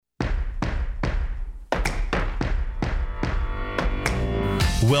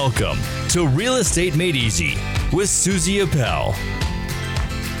Welcome to Real Estate Made Easy with Suzy Appel.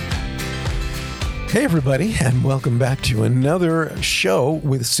 Hey, everybody, and welcome back to another show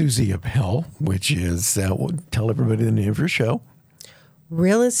with Suzy Appel, which is, tell everybody the name of your show.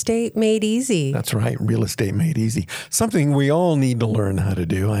 Real Estate Made Easy. That's right, Real Estate Made Easy. Something we all need to learn how to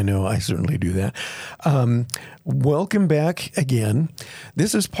do. I know I certainly do that. Welcome back again.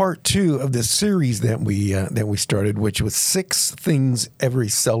 This is part 2 of the series that we started, which was 6 things every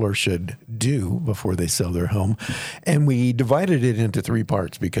seller should do before they sell their home. And we divided it into 3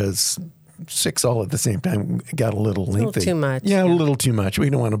 parts because 6 all at the same time got a little lengthy. A little too much. Yeah, a little too much. We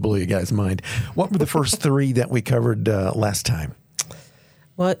don't want to blow you guys' mind. What were the first 3 that we covered last time?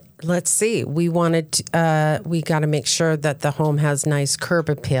 Well, let's see. We got to make sure that the home has nice curb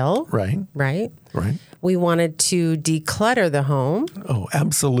appeal. Right. Right. Right. We wanted to declutter the home. Oh,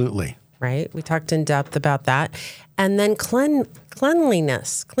 absolutely. Right. We talked in depth about that. And then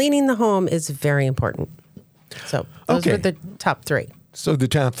cleanliness. Cleaning the home is very important. So those were the top 3. So the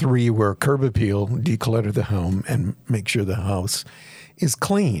top 3 were curb appeal, declutter the home, and make sure the house is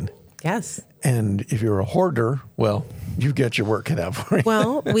clean. Yes. And if you're a hoarder, well, you get your work cut out for you.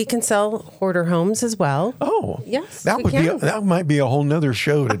 Well, we can sell hoarder homes as well. Oh, yes. That might be a whole nother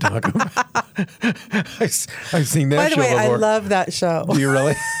show to talk about. I've seen that show before. By the way, I love that show. Do you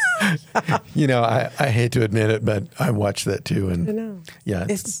really? I hate to admit it, but I watched that too. And I know. Yeah,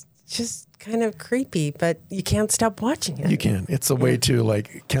 it's just kind of creepy, but you can't stop watching it. You can. It's a way to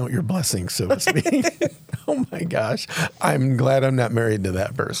count your blessings, so to speak. Oh my gosh. I'm glad I'm not married to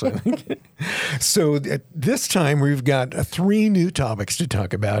that person. So this time we've got 3 new topics to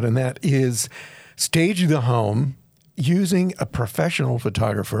talk about, and that is stage the home, using a professional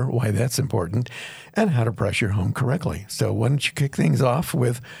photographer, why that's important, and how to press your home correctly. So why don't you kick things off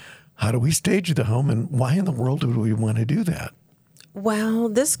with how do we stage the home and why in the world would we want to do that? Well,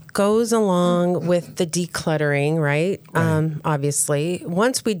 this goes along with the decluttering, right? Obviously,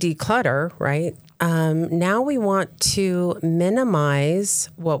 once we declutter, right, now we want to minimize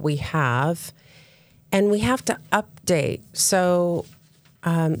what we have, and we have to update. So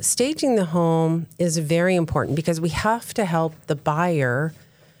staging the home is very important because we have to help the buyer,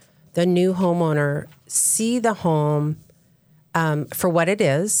 the new homeowner, see the home for what it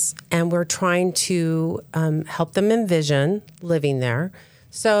is, and we're trying to help them envision living there.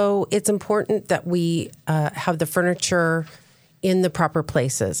 So it's important that we have the furniture in the proper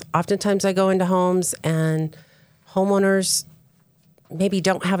places. Oftentimes I go into homes and homeowners maybe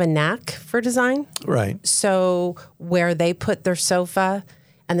don't have a knack for design. Right. So where they put their sofa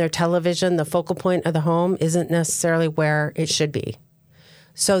and their television, the focal point of the home isn't necessarily where it should be.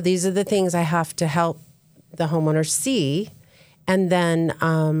 So these are the things I have to help the homeowner see, and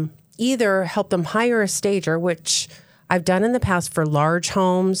then either help them hire a stager, which I've done in the past for large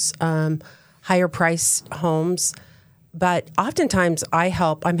homes, higher price homes. But oftentimes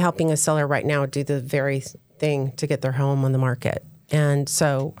I'm helping a seller right now do the very thing to get their home on the market. And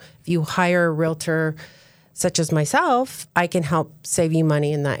so if you hire a realtor such as myself, I can help save you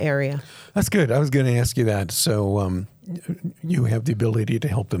money in that area. That's good. I was going to ask you that. So you have the ability to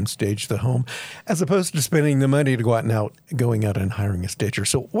help them stage the home as opposed to spending the money to going out and hiring a stager.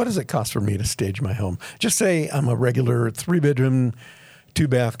 So what does it cost for me to stage my home? Just say I'm a regular 3-bedroom,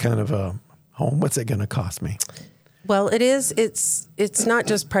 2-bath kind of a home. What's it going to cost me? Well, it's not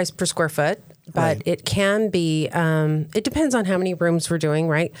just price per square foot, but Right. It can be, it depends on how many rooms we're doing,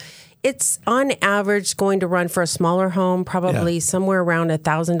 right? It's on average going to run for a smaller home, probably somewhere around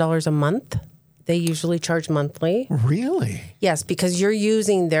 $1,000 a month. They usually charge monthly. Really? Yes, because you're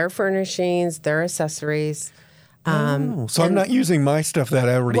using their furnishings, their accessories. So I'm not using my stuff that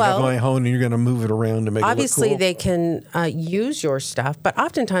I already have in my home, and you're going to move it around to make it look cool? Obviously, they can use your stuff, but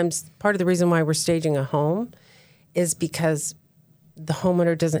oftentimes part of the reason why we're staging a home is because the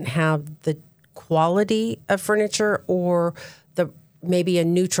homeowner doesn't have the quality of furniture or maybe a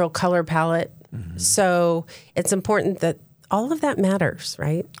neutral color palette. Mm-hmm. So it's important that all of that matters,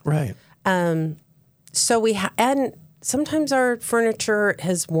 right? Right. So and sometimes our furniture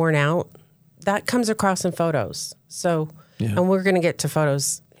has worn out. That comes across in photos. So, and we're going to get to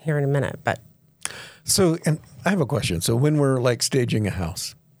photos here in a minute, but. So, and I have a question. So when we're staging a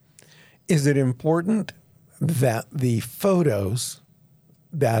house, is it important that the photos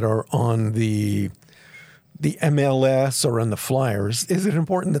that are on the MLS or on the flyers, is it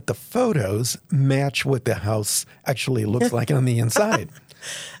important that the photos match what the house actually looks like on the inside?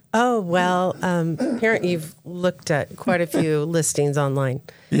 Oh, well, apparently you've looked at quite a few listings online.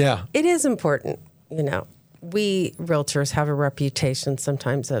 Yeah. It is important. We realtors have a reputation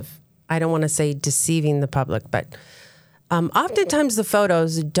sometimes of, I don't want to say deceiving the public, but Oftentimes the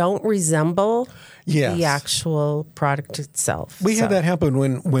photos don't resemble Yes. the actual product itself. We had that happen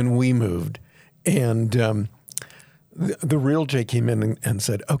when we moved, and the realtor came in and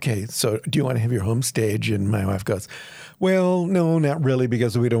said, "Okay, so do you want to have your home stage?" And my wife goes, "Well, no, not really,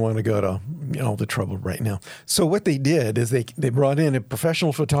 because we don't want to go to all the trouble right now." So what they did is they brought in a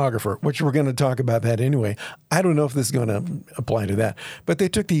professional photographer, which we're going to talk about that anyway. I don't know if this is going to apply to that, but they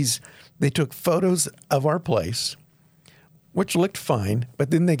took photos of our place, which looked fine, but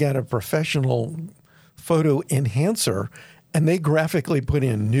then they got a professional photo enhancer, and they graphically put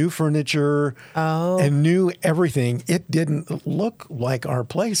in new furniture and new everything. It didn't look like our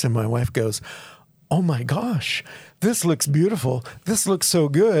place. And my wife goes, "Oh my gosh, this looks beautiful. This looks so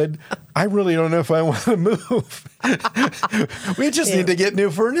good. I really don't know if I want to move." We just need to get new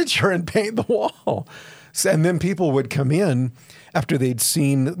furniture and paint the wall. And then people would come in after they'd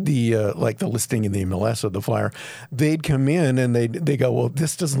seen the the listing in the MLS or the flyer. They'd come in and they go, "Well,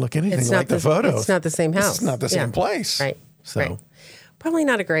 this doesn't look anything like the photos. It's not the same house. It's not the same place." Right. So right. Probably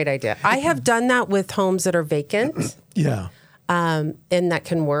not a great idea. I have done that with homes that are vacant. yeah. And that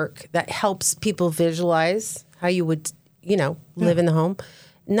can work. That helps people visualize how you would, live in the home.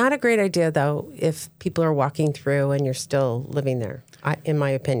 Not a great idea, though, if people are walking through and you're still living there, in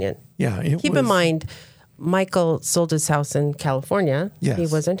my opinion. Yeah. Keep in mind, Michael sold his house in California. Yes. He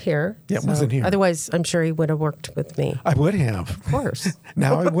wasn't here. Yeah, wasn't here. Otherwise, I'm sure he would have worked with me. I would have. Of course.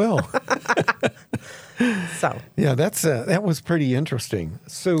 Now I will. So. Yeah, that was pretty interesting.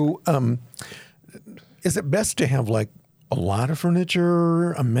 So is it best to have like a lot of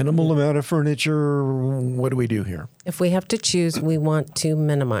furniture, a minimal amount of furniture? What do we do here? If we have to choose, we want to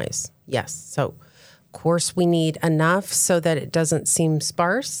minimize. Yes. So, of course, we need enough so that it doesn't seem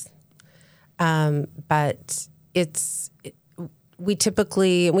sparse. But we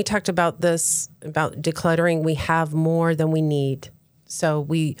typically, and we talked about this, about decluttering, we have more than we need. So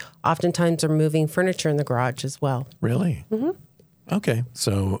we oftentimes are moving furniture in the garage as well. Really? Mm-hmm. Okay.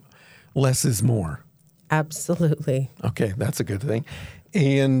 So less is more. Absolutely. Okay. That's a good thing.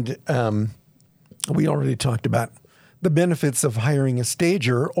 And we already talked about the benefits of hiring a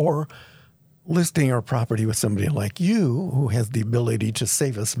stager or listing our property with somebody like you who has the ability to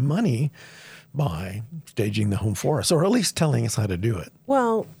save us money by staging the home for us, or at least telling us how to do it.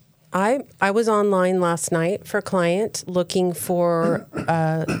 Well, I was online last night for a client looking for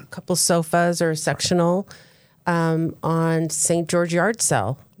a couple sofas or a sectional on St. George yard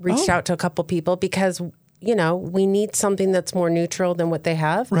sale. Reached out to a couple people because, we need something that's more neutral than what they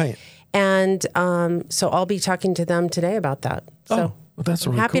have. Right. And so I'll be talking to them today about that. So well, that's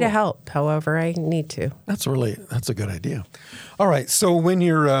really I'm happy cool. to help however I need to. That's a good idea. All right. So when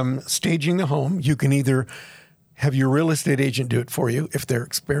you're staging the home, you can either have your real estate agent do it for you if they're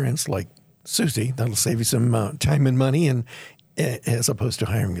experienced like Suzy. That'll save you some time and money, and as opposed to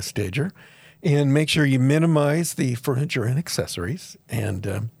hiring a stager. And make sure you minimize the furniture and accessories,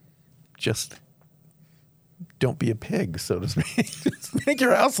 and just don't be a pig, so to speak. Just make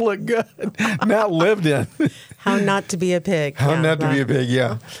your house look good, not lived in. How not to be a pig. How not to be a pig,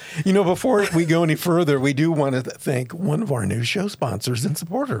 yeah. Before we go any further, we do want to thank one of our new show sponsors and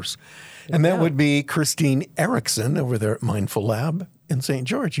supporters. And that would be Christine Erickson over there at Mindful Lab in St.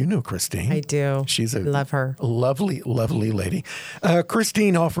 George. You know Christine. I do. She's love her. Lovely, lovely lady.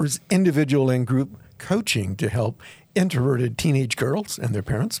 Christine offers individual and group coaching to help introverted teenage girls and their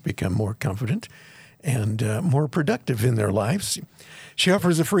parents become more confident and more productive in their lives. She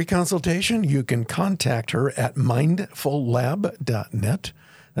offers a free consultation. You can contact her at mindfullab.net.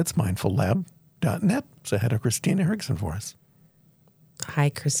 That's mindfullab.net. So head to Christine Erickson for us.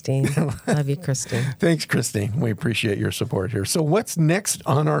 Hi, Christine. Love you, Christine. Thanks, Christine. We appreciate your support here. So what's next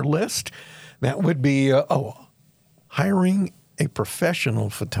on our list? That would be, hiring a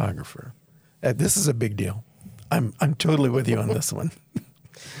professional photographer. This is a big deal. I'm totally with you on this one.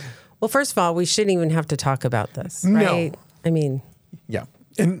 Well, first of all, we shouldn't even have to talk about this, right? No. I mean... Yeah.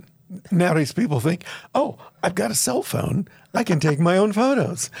 And nowadays people think, I've got a cell phone. I can take my own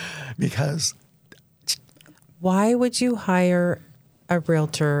photos. Because... Why would you hire a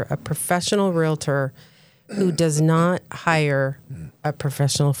realtor, a professional realtor, who does not hire a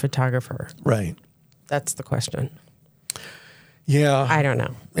professional photographer? Right. That's the question. Yeah. I don't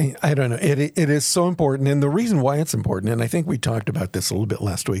know. I don't know. It is so important. And the reason why it's important, and I think we talked about this a little bit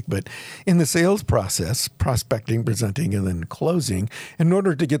last week, but in the sales process, prospecting, presenting, and then closing, in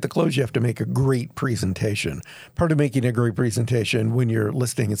order to get the close, you have to make a great presentation. Part of making a great presentation when you're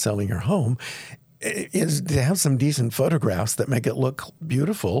listing and selling your home is to have some decent photographs that make it look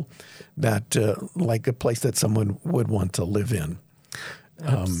beautiful, that like a place that someone would want to live in.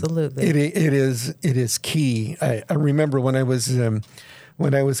 Absolutely. It is key. I remember when I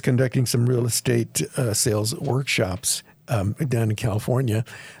was conducting some real estate sales workshops down in California,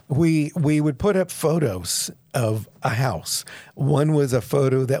 we would put up photos of a house. One was a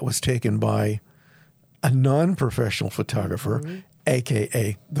photo that was taken by a non-professional photographer,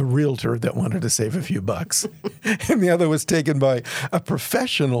 AKA the realtor that wanted to save a few bucks. And the other was taken by a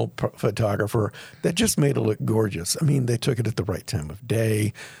professional photographer that just made it look gorgeous. I mean, they took it at the right time of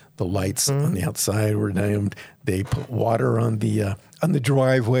day. The lights on the outside were dimmed. They put water on the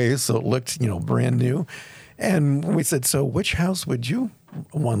driveway, so it looked, brand new. And we said, so which house would you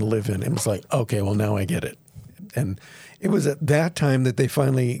want to live in? And it was like, okay, well, now I get it. And it was at that time that they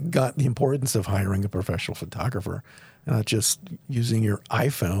finally got the importance of hiring a professional photographer, not just using your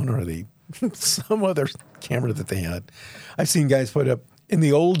iPhone or some other camera that they had. I've seen guys put up, in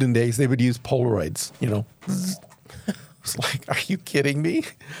the olden days, they would use Polaroids, It's like, are you kidding me?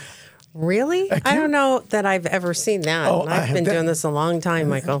 Really? I don't know that I've ever seen that. Oh, I've been doing this a long time,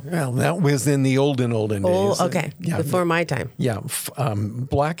 Michael. Well, that was in the olden days. Oh, okay. Before my time. Yeah.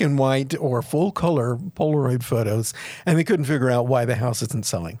 Black and white or full color Polaroid photos. And they couldn't figure out why the house isn't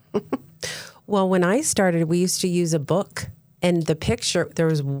selling. Well, when I started, we used to use a book. And the picture, there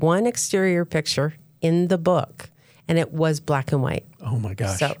was one exterior picture in the book. And it was black and white. Oh, my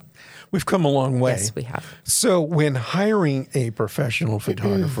gosh. So, we've come a long way. yes, we have. So when hiring a professional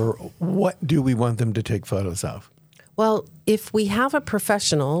photographer, what do we want them to take photos of? Well, if we have a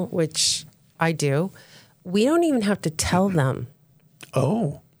professional, which I do, we don't even have to tell them,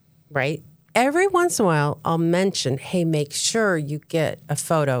 Oh, right? Every once in a while, I'll mention, hey, make sure you get a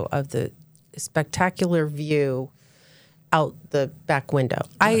photo of the spectacular view out the back window.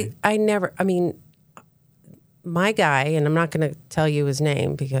 Right. My guy, and I'm not going to tell you his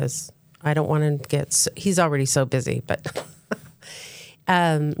name because I don't want to he's already so busy, but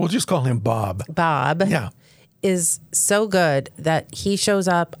we'll just call him Bob. Bob Yeah. is so good that he shows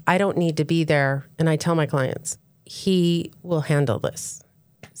up. I don't need to be there. And I tell my clients, he will handle this.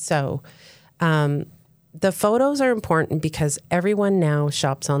 So the photos are important because everyone now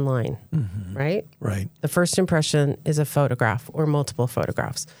shops online, right? Right. The first impression is a photograph or multiple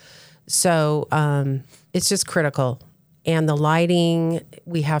photographs. So it's just critical. And the lighting,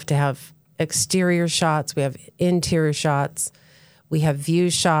 we have to have exterior shots. We have interior shots. We have view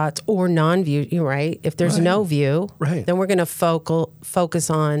shots or non-view, right? If there's no view, then we're going to focus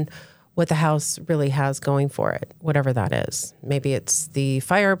on what the house really has going for it, whatever that is. Maybe it's the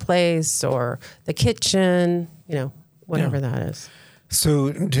fireplace or the kitchen, whatever that is.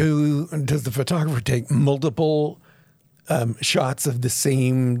 So does the photographer take multiple shots of the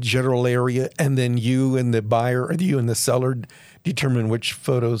same general area, and then you and the buyer, or you and the seller determine which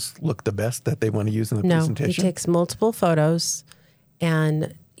photos look the best that they want to use in the presentation? No, he takes multiple photos,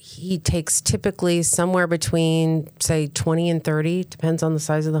 and he takes typically somewhere between, say, 20 and 30, depends on the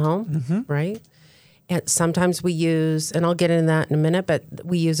size of the home, right? And sometimes we use, and I'll get into that in a minute, but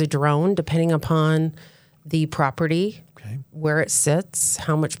we use a drone depending upon the property, where it sits,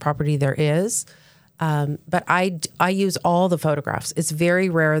 how much property there is. But I use all the photographs. It's very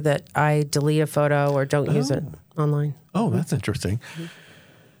rare that I delete a photo or don't use it online. Oh, that's interesting.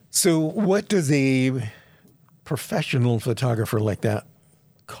 So what does a professional photographer like that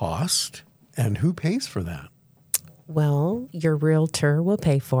cost, and who pays for that? Well, your realtor will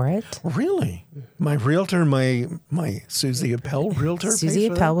pay for it. Really? My realtor, my Suzy Appel realtor Suzy pays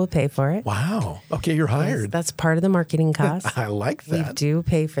for Appel that? will pay for it. Wow. Okay, you're hired. Yes, that's part of the marketing cost. I like We that. do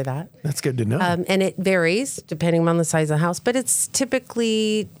pay for that. That's good to know. And it varies depending on the size of the house, but it's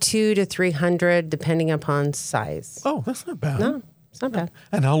typically $200 to $300 depending upon size. Oh, that's not bad. No, it's not bad.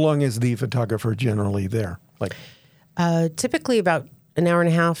 And how long is the photographer generally there? Like, Typically about an hour and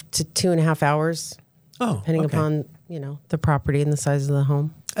a half to 2.5 hours, depending upon the property and the size of the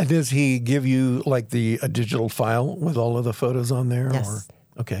home. And does he give you like a digital file with all of the photos on there? Yes.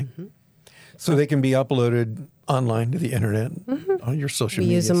 Okay. So they can be uploaded online to the internet, on your social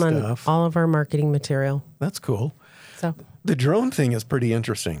media stuff. We use them on all of our marketing material. That's cool. So The drone thing is pretty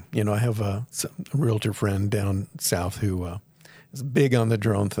interesting. I have a realtor friend down south who is big on the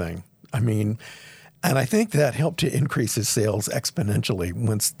drone thing. And I think that helped to increase his sales exponentially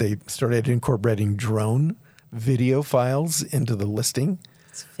once they started incorporating drone video files into the listing.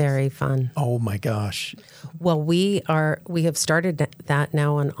 it's very fun. Oh my gosh. Well, we have started that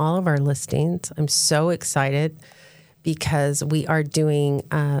now on all of our listings. I'm so excited because we are doing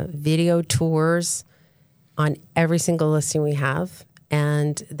video tours on every single listing we have,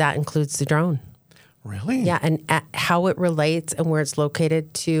 and that includes the drone. Really? Yeah, and how it relates and where it's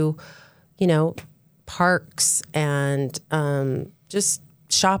located to, parks and just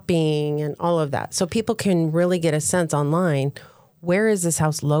shopping and all of that. So people can really get a sense online, where is this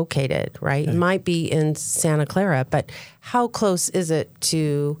house located, right? It might be in Santa Clara, but how close is it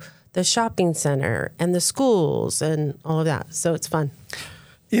to the shopping center and the schools and all of that? So it's fun.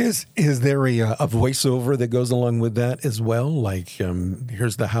 Is there a voiceover that goes along with that as well? Like,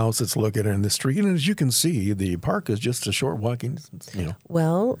 here's the house, it's located in the street, and as you can see, the park is just a short walking distance,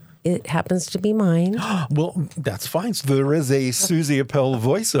 Well, it happens to be mine. Well, that's fine. So there is a Suzy Appel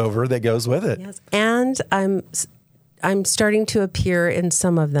voiceover that goes with it. Yes. And I'm starting to appear in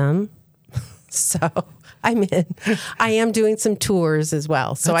some of them. So I'm in. I am doing some tours as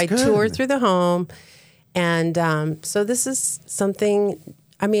well. So That's I good. tour through the home. And so this is something,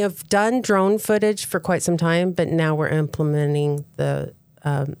 I've done drone footage for quite some time, but now we're implementing the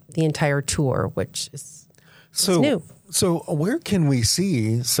entire tour, which is new. So where can we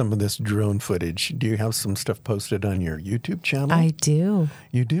see some of this drone footage? Do you have some stuff posted on your YouTube channel? I do.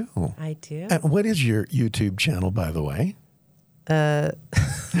 You do? I do. And what is your YouTube channel, by the way? That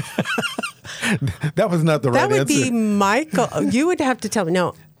was not the right That would answer. be Michael. You would have to tell me.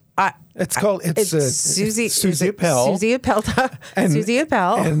 No. It's Suzy Suzy Appel. Suzy Appel. Suzy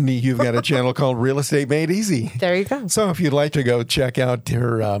Appel. And you've got a channel called Real Estate Made Easy. There you go. So if you'd like to go check out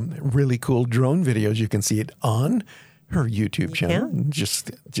her really cool drone videos, you can see it on her YouTube channel. can.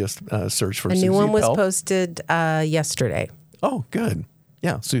 Just search for A Suzy new one was Appel. posted yesterday. Oh, good.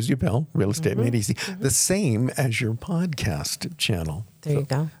 Yeah, Suzy Appel, Real Estate Made Easy. The same as your podcast channel. There you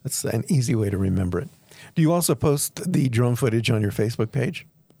go. That's an easy way to remember it. Do you also post the drone footage on your Facebook page?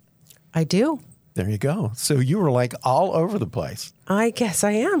 I do. There you go. So you were like all over the place. I guess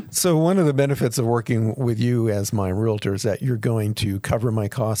I am. So one of the benefits of working with you as my realtor is that you're going to cover my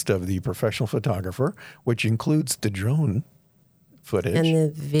cost of the professional photographer, which includes the drone footage.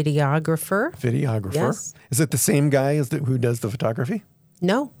 And the videographer. Yes. Is it the same guy who does the photography?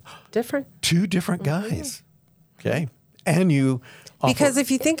 No, different. Two different guys. Okay. And you offer- Because if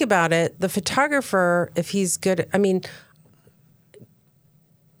you think about it, the photographer, if he's good,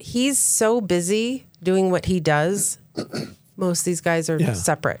 he's so busy doing what he does. Most of these guys are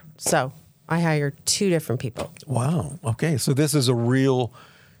separate. So I hired two different people. Wow. Okay. So this is a real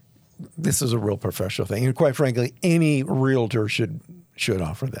professional thing. And quite frankly, any realtor should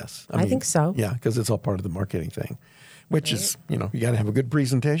offer this. I think so. Yeah, because it's all part of the marketing thing, which is, you got to have a good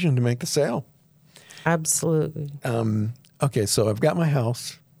presentation to make the sale. Absolutely. Okay. So I've got my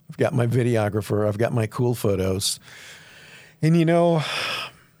house, I've got my videographer, I've got my cool photos. And,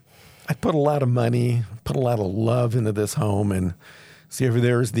 I put a lot of money, put a lot of love into this home, and see over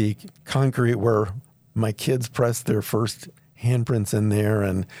there is the concrete where my kids pressed their first handprints in there,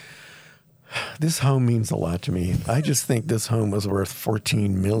 and this home means a lot to me. I just think this home was worth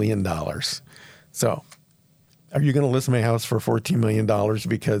 $14 million. So are you going to list my house for $14 million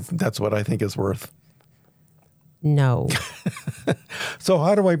because that's what I think it's worth? No. So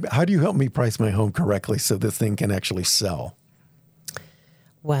how do you help me price my home correctly so this thing can actually sell?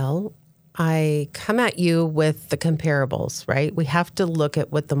 Well, I come at you with the comparables, right? We have to look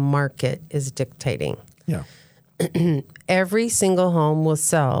at what the market is dictating. Yeah. Every single home will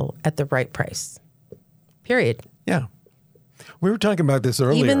sell at the right price. Period. Yeah. We were talking about this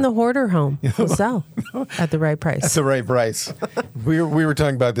earlier. Even the hoarder home will sell at the right price. At the right price. We were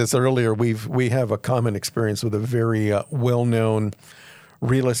talking about this earlier. We have a common experience with a very well-known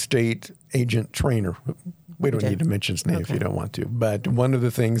real estate agent trainer. We don't need to mention his name if you don't want to. But one of the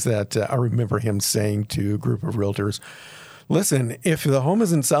things that I remember him saying to a group of realtors, listen, if the home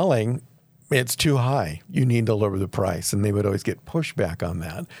isn't selling, it's too high. You need to lower the price. And they would always get pushback on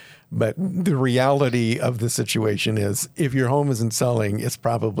that. But the reality of the situation is if your home isn't selling, it's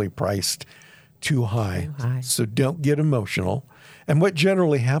probably priced too high. So don't get emotional. And what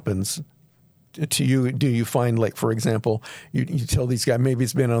generally happens to you, do you find, like, for example, you tell these guys, maybe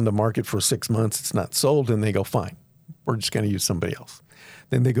it's been on the market for 6 months, it's not sold, and they go, fine, we're just going to use somebody else.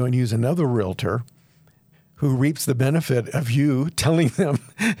 Then they go and use another realtor who reaps the benefit of you telling them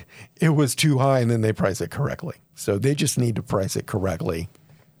it was too high, and then they price it correctly. So they just need to price it correctly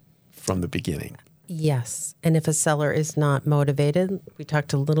from the beginning. Yes. And if a seller is not motivated, we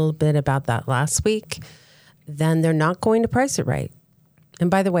talked a little bit about that last week, then they're not going to price it right. And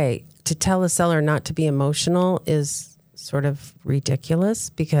by the way, to tell a seller not to be emotional is sort of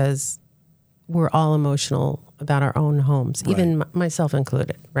ridiculous because we're all emotional about our own homes, even myself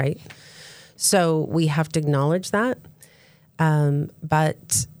included, right? So we have to acknowledge that.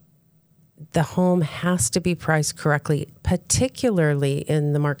 But the home has to be priced correctly, particularly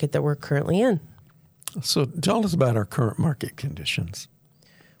in the market that we're currently in. So tell us about our current market conditions.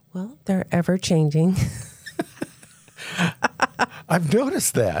 Well, they're ever changing. I've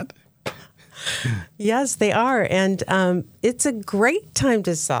noticed that. Yes, they are. And it's a great time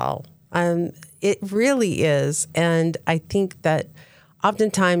to sell. It really is. And I think that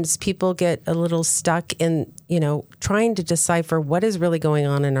oftentimes people get a little stuck in, trying to decipher what is really going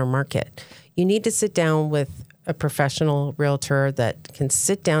on in our market. You need to sit down with a professional realtor that can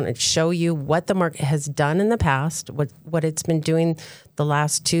sit down and show you what the market has done in the past, what it's been doing the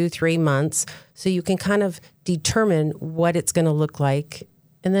last 2-3 months, so you can kind of determine what it's going to look like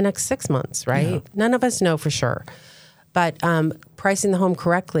in the next 6 months, right? Yeah. None of us know for sure. But pricing the home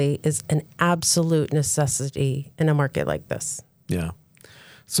correctly is an absolute necessity in a market like this. Yeah.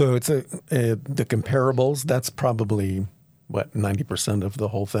 So it's the comparables, that's probably, 90% of the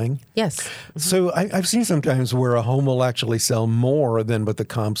whole thing? Yes. Mm-hmm. So I've seen sometimes where a home will actually sell more than what the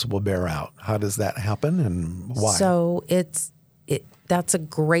comps will bear out. How does that happen and why? So that's a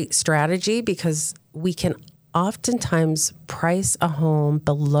great strategy because we can oftentimes price a home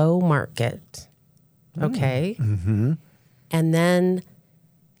below market, okay? Mm-hmm. And then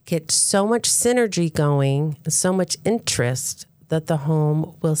get so much synergy going, so much interest that the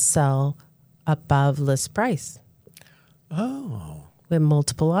home will sell above list price. Oh. With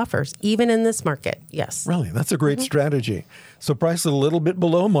multiple offers, even in this market, yes. Really? That's a great strategy. So price it a little bit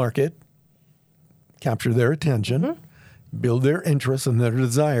below market, capture their attention, build their interest and their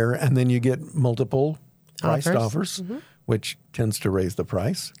desire, and then you get multiple priced offers, which tends to raise the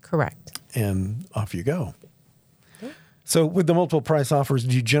price. Correct. And off you go. So with the multiple price offers,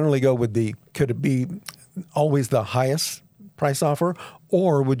 do you generally go with could it be always the highest price offer,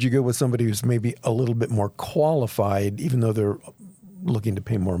 or would you go with somebody who's maybe a little bit more qualified, even though they're looking to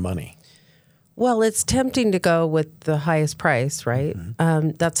pay more money? Well, it's tempting to go with the highest price, right?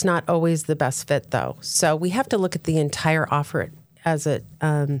 Mm-hmm. That's not always the best fit, though. So we have to look at the entire offer as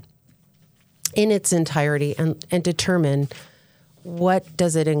in its entirety and determine what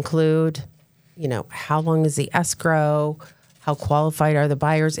does it include. How long is the escrow? How qualified are the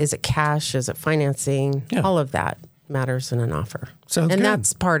buyers? Is it cash? Is it financing? Yeah. All of that matters in an offer. Sounds good. And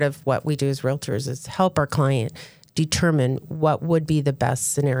that's part of what we do as realtors is help our client determine what would be the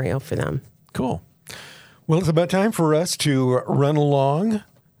best scenario for them. Cool. Well, it's about time for us to run along.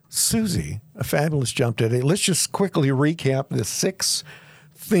 Suzy, a fabulous job today. Let's just quickly recap the 6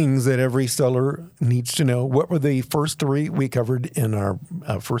 things that every seller needs to know. What were the first 3 we covered in our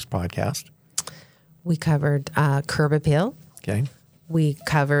first podcast? We covered curb appeal. Okay. We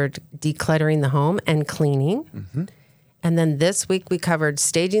covered decluttering the home and cleaning. Mm-hmm. And then this week we covered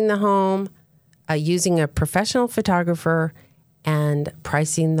staging the home, using a professional photographer, and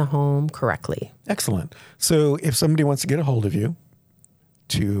pricing the home correctly. Excellent. So if somebody wants to get a hold of you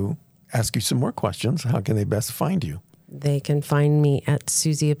to ask you some more questions, how can they best find you? They can find me at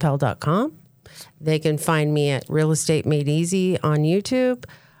SuzyAppel.com. They can find me at Real Estate Made Easy on YouTube.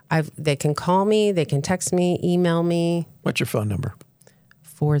 They can call me, they can text me, email me. What's your phone number?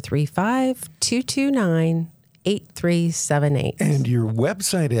 435-229-8378. And your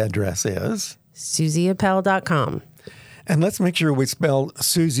website address is? SuzyAppel.com. And let's make sure we spell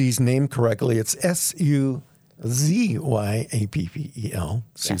Suzy's name correctly. It's SUZYAPPEL,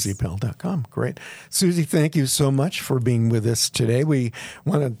 SuzyAppel.com. Great. Suzy, thank you so much for being with us today. We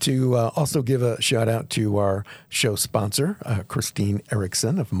wanted to also give a shout out to our show sponsor, Christine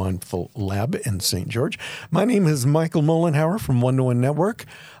Erickson of Mindful Lab in St. George. My name is Michael Mollenhauer from One to One Network.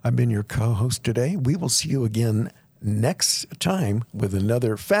 I've been your co-host today. We will see you again next time with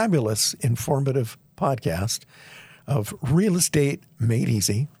another fabulous, informative podcast of Real Estate Made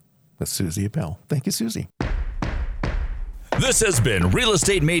Easy with Suzy Appel. Thank you, Suzy. This has been Real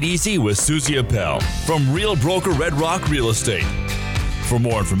Estate Made Easy with Suzy Appel from Real Broker Red Rock Real Estate. For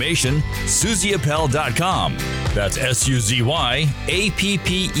more information, SuzyAppel.com. That's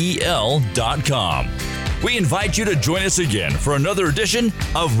SuzyAppel.com. We invite you to join us again for another edition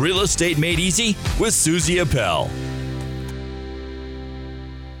of Real Estate Made Easy with Suzy Appel.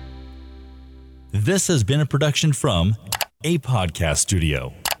 This has been a production from a podcast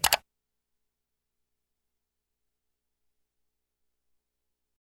studio.